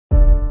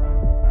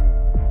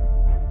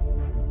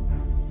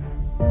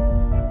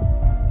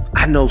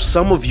I know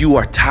some of you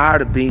are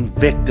tired of being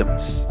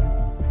victims,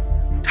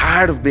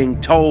 tired of being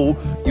told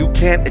you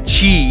can't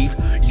achieve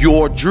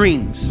your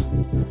dreams.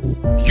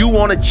 You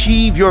want to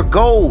achieve your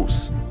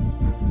goals,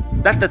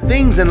 that the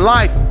things in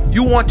life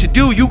you want to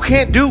do, you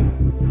can't do.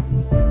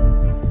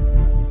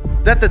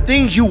 That the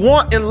things you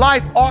want in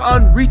life are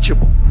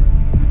unreachable.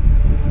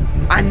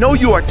 I know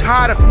you are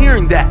tired of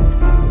hearing that.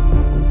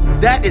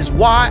 That is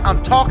why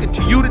I'm talking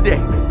to you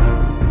today.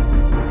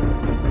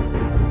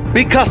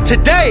 Because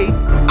today,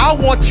 I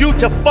want you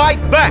to fight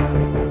back.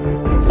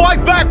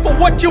 Fight back for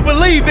what you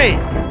believe in.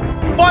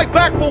 Fight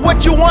back for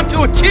what you want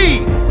to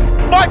achieve.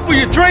 Fight for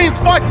your dreams,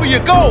 fight for your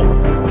goal.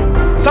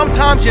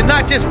 Sometimes you're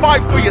not just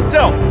fighting for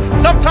yourself.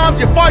 Sometimes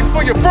you're fighting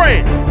for your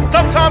friends.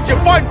 Sometimes you're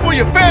fighting for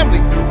your family.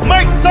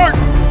 Make certain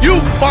you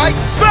fight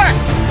back.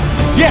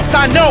 Yes,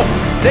 I know.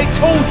 They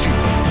told you,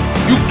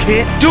 you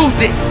can't do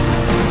this.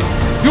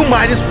 You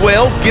might as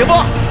well give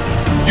up.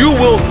 You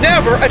will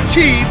never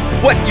achieve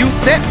what you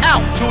set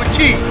out to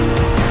achieve.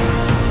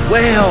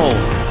 Well,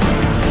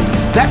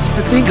 that's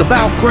the thing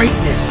about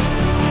greatness,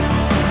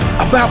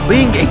 about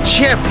being a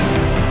champion.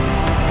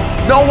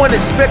 No one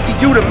expected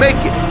you to make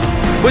it,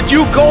 but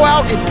you go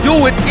out and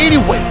do it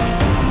anyway.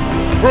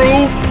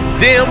 Prove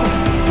them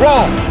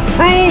wrong.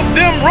 Prove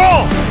them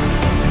wrong.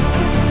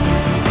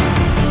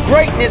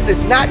 Greatness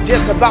is not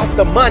just about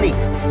the money.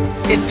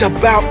 It's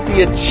about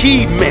the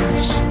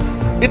achievements.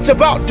 It's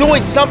about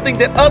doing something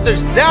that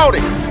others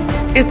doubted.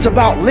 It's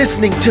about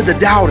listening to the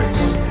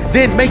doubters,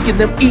 then making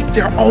them eat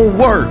their own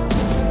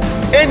words.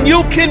 And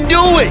you can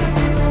do it.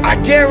 I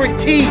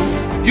guarantee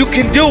you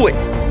can do it.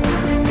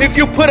 If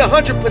you put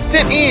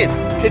 100% in,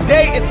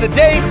 today is the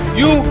day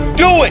you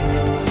do it.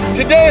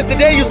 Today is the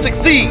day you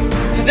succeed.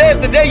 Today is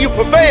the day you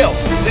prevail.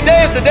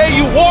 Today is the day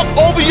you walk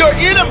over your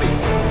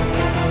enemies.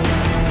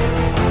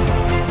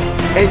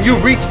 And you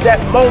reach that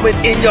moment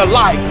in your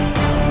life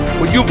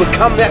where you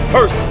become that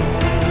person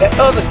that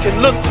others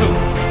can look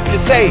to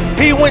say,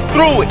 he went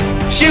through it,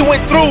 she went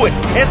through it,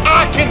 and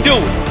I can do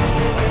it.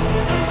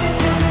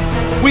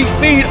 We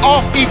feed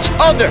off each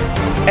other,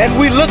 and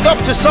we look up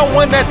to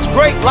someone that's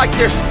great like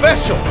they're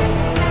special,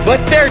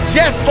 but they're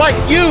just like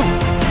you.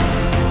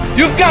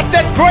 You've got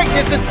that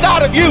greatness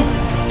inside of you.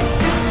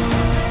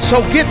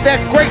 So get that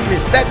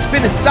greatness that's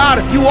been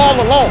inside of you all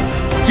along.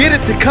 Get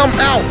it to come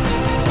out.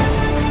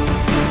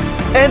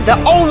 And the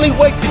only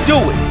way to do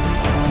it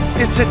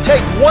is to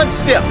take one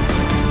step.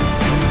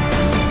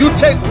 You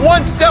take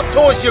one step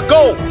towards your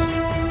goals.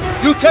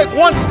 You take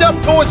one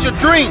step towards your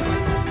dreams.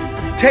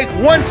 Take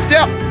one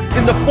step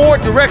in the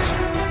forward direction.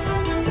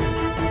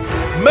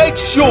 Make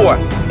sure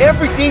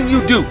everything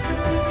you do,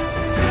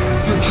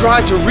 you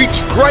try to reach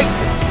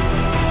greatness.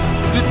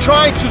 You're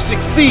trying to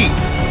succeed.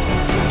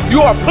 You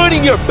are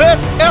putting your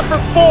best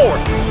effort forward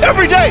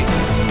every day.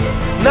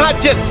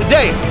 Not just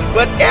today,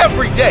 but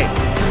every day.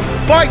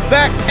 Fight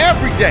back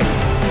every day.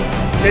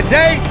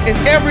 Today and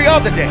every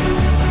other day.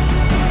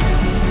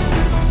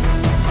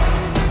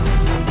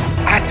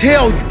 I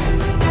tell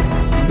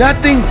you,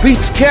 nothing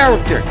beats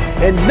character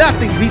and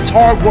nothing beats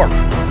hard work.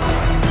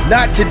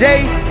 Not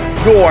today,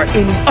 nor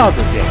any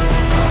other day.